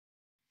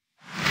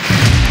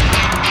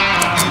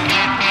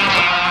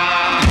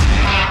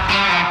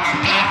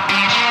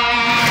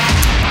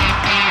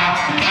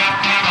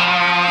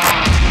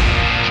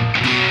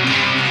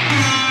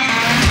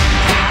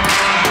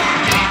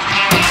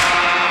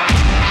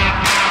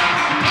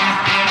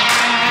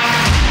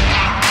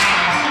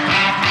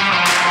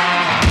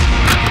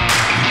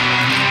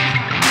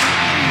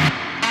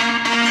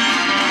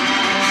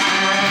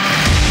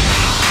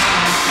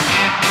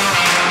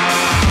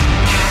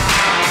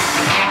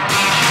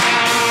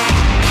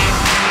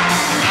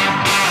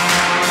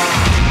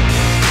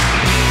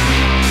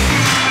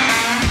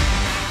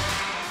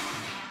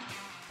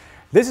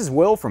This is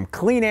Will from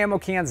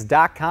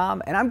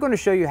CleanAmmoCans.com, and I'm going to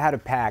show you how to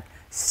pack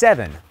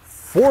 7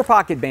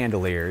 4-pocket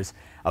bandoliers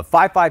of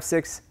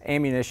 5.56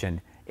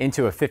 ammunition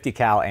into a 50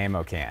 cal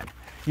ammo can.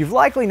 You've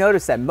likely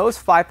noticed that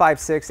most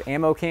 5.56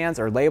 ammo cans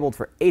are labeled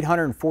for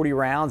 840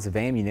 rounds of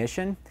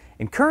ammunition,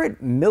 and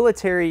current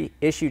military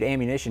issued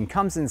ammunition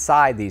comes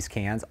inside these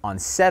cans on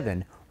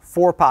 7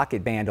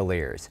 4-pocket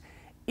bandoliers.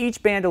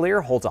 Each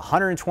bandolier holds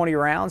 120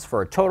 rounds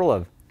for a total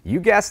of, you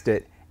guessed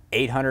it,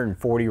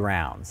 840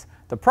 rounds.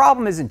 The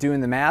problem isn't doing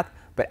the math,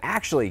 but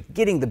actually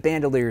getting the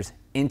bandoliers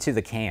into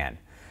the can.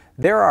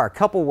 There are a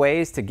couple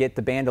ways to get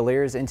the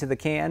bandoliers into the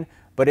can,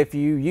 but if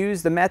you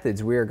use the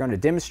methods we are going to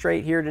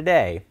demonstrate here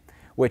today,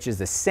 which is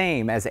the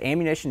same as the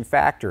ammunition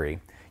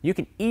factory, you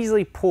can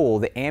easily pull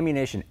the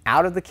ammunition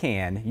out of the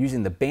can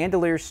using the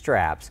bandolier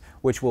straps,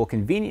 which will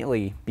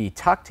conveniently be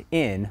tucked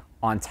in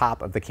on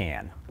top of the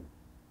can.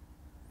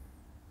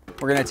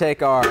 We're going to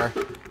take our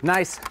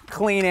nice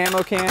clean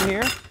ammo can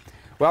here.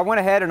 Well, I went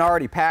ahead and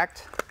already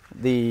packed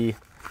the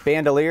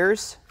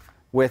bandoliers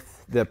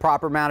with the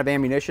proper amount of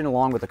ammunition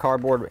along with the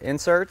cardboard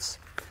inserts.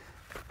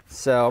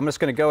 So I'm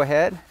just going to go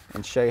ahead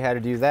and show you how to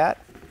do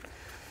that.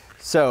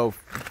 So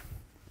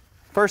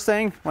first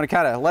thing, I want to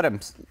kind of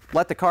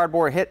let the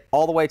cardboard hit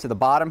all the way to the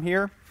bottom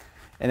here,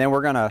 and then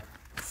we're going to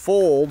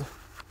fold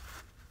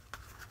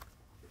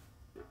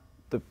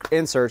the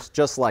inserts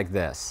just like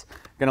this.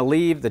 Going to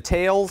leave the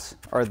tails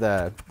or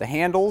the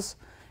handles,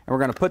 and we're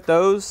going to put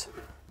those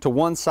to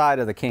one side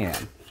of the can.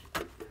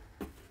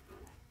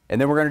 And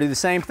then we're going to do the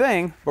same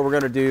thing, but we're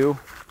going to do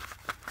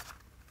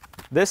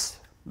this,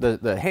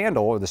 the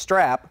handle or the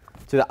strap,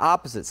 to the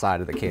opposite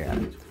side of the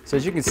can. So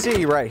as you can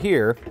see right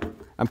here,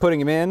 I'm putting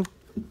them in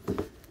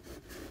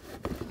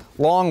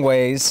long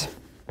ways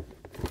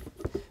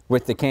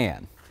with the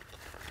can.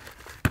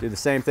 Do the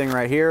same thing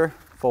right here,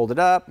 fold it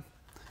up,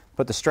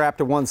 put the strap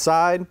to one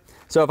side.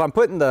 So if I'm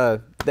putting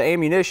the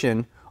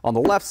ammunition on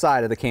the left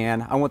side of the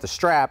can, I want the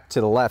strap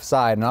to the left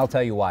side, and I'll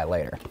tell you why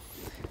later.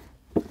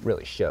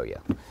 Really show you.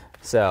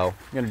 So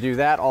I'm going to do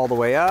that all the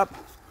way up,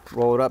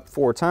 roll it up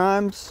 4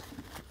 times.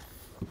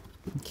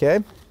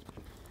 Okay.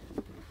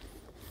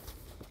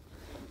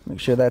 Make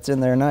sure that's in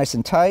there nice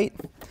and tight.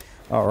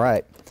 All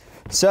right.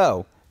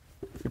 So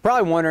you're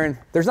probably wondering,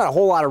 there's not a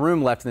whole lot of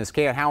room left in this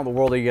can. How in the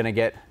world are you going to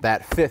get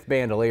that 5th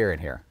bandolier in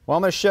here? Well,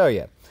 I'm going to show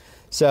you.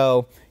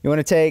 So you want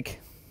to take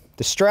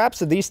the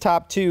straps of these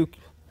top two,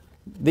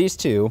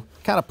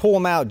 kind of pull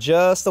them out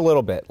just a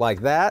little bit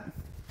like that.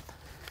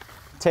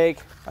 Take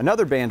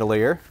another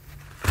bandolier,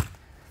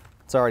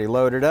 it's already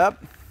loaded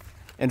up,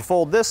 and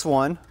fold this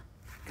one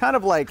kind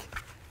of like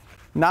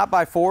not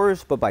by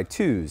 4s but by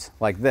 2s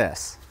like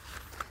this.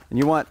 And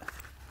you want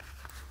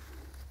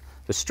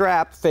the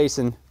strap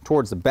facing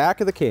towards the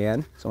back of the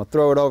can, so I'm going to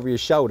throw it over your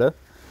shoulder,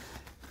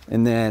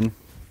 and then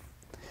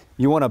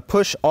you want to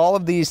push all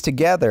of these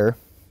together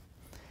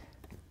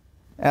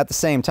at the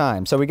same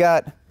time. So we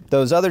got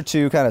those other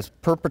two kind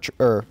of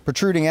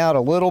protruding out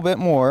a little bit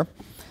more,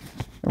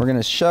 and we're going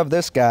to shove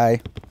this guy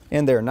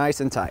in there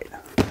nice and tight.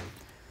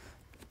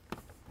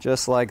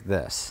 Just like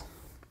this.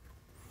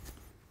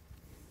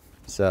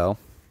 So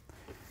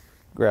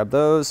grab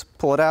those,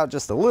 pull it out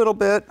just a little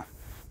bit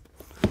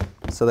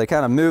so they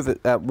kind of move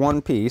it at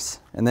one piece,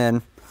 and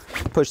then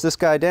push this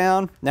guy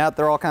down. Now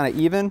they're all kind of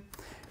even,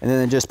 and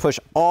then just push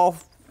all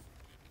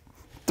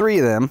 3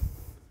 of them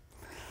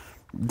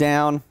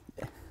down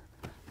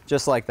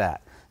just like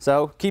that.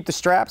 So keep the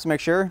straps, make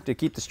sure to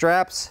keep the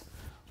straps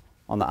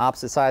on the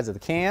opposite sides of the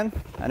can.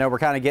 I know we're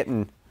kind of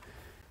getting,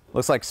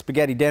 looks like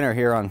spaghetti dinner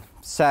here on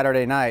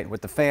Saturday night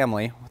with the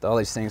family, with all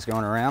these things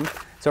going around.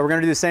 So we're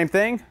going to do the same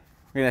thing.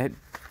 We're going to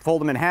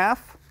fold them in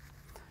half,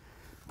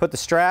 put the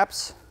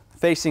straps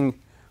facing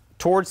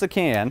towards the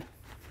can,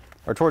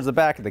 or towards the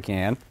back of the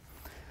can,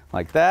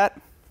 like that.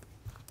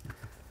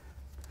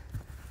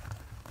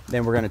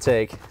 Then we're going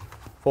to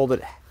fold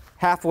it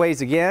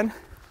halfways again,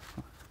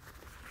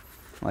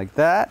 like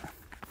that.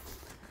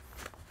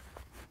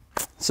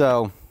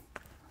 So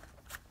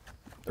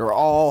they're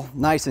all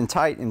nice and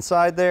tight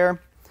inside there.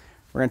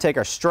 We're going to take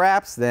our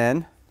straps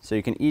then, so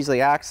you can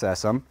easily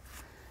access them.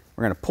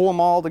 We're going to pull them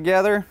all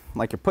together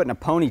like you're putting a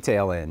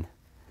ponytail in.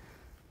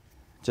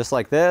 Just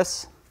like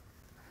this.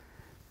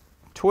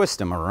 Twist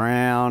them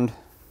around.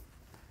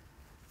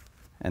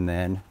 And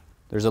then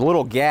there's a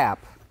little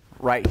gap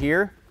right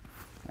here.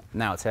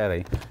 Now it's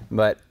heavy,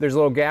 but there's a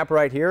little gap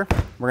right here.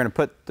 We're going to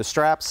put the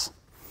straps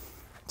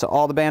to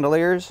all the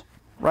bandoliers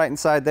right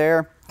inside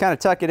there. Kind of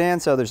tuck it in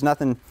so there's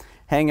nothing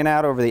hanging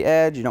out over the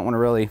edge. You don't want to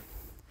really,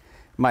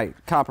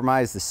 might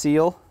compromise the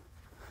seal.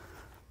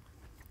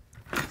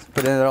 So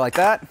put it in there like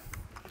that.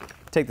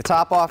 Take the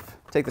top off,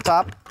 take the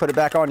top, put it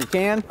back on your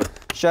can,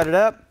 shut it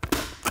up,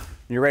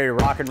 and you're ready to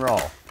rock and roll.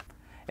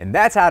 And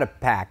that's how to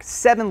pack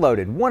 7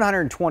 loaded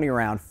 120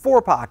 round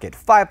 4-pocket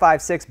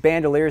 5.56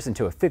 bandoliers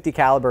into a 50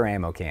 caliber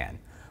ammo can.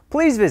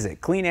 Please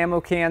visit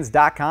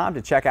CleanAmmoCans.com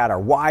to check out our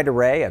wide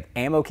array of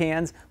ammo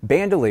cans,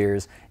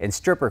 bandoliers, and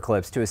stripper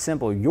clips to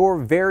assemble your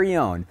very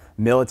own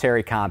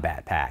military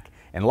combat pack.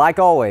 And like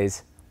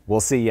always,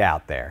 we'll see you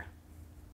out there.